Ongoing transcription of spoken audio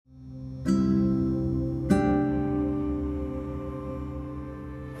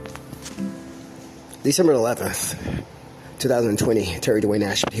December 11th, 2020, Terry Dwayne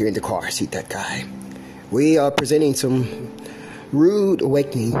Ashford here in the car. See that guy. We are presenting some rude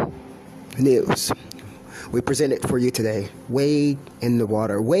awakening news. We present it for you today. Wade in the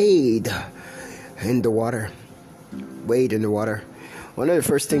water. Wade in the water. Wade in the water. One of the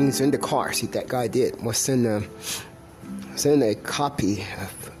first things in the car, see that guy did, was send a copy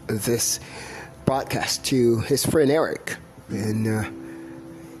of this broadcast to his friend Eric, and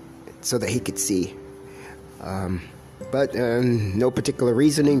so that he could see. But no particular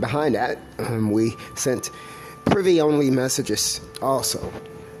reasoning behind that. We sent privy-only messages also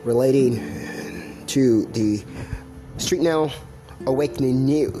relating to the Street Now Awakening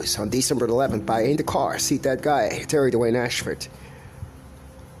News on December 11th by In the Car. See that guy, Terry Dwayne Ashford.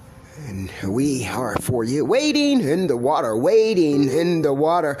 And we are for you. Wading in the water, wading in the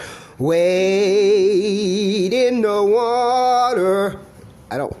water, wade in the water.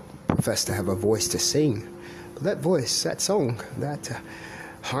 I don't profess to have a voice to sing, but that voice, that song, that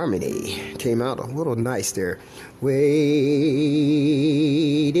harmony came out a little nice there. Wade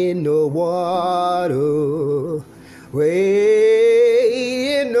in the water,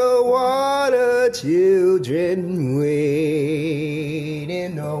 wade in the water, children, wade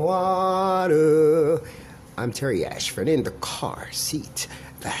in the water. I'm Terry Ashford in the car seat.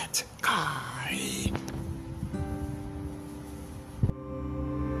 That guy.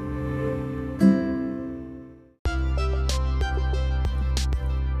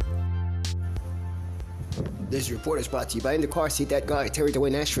 This report is brought to you by In the Car Seat, That Guy, Terry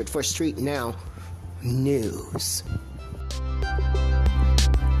Dwayne Ashford for Street Now News.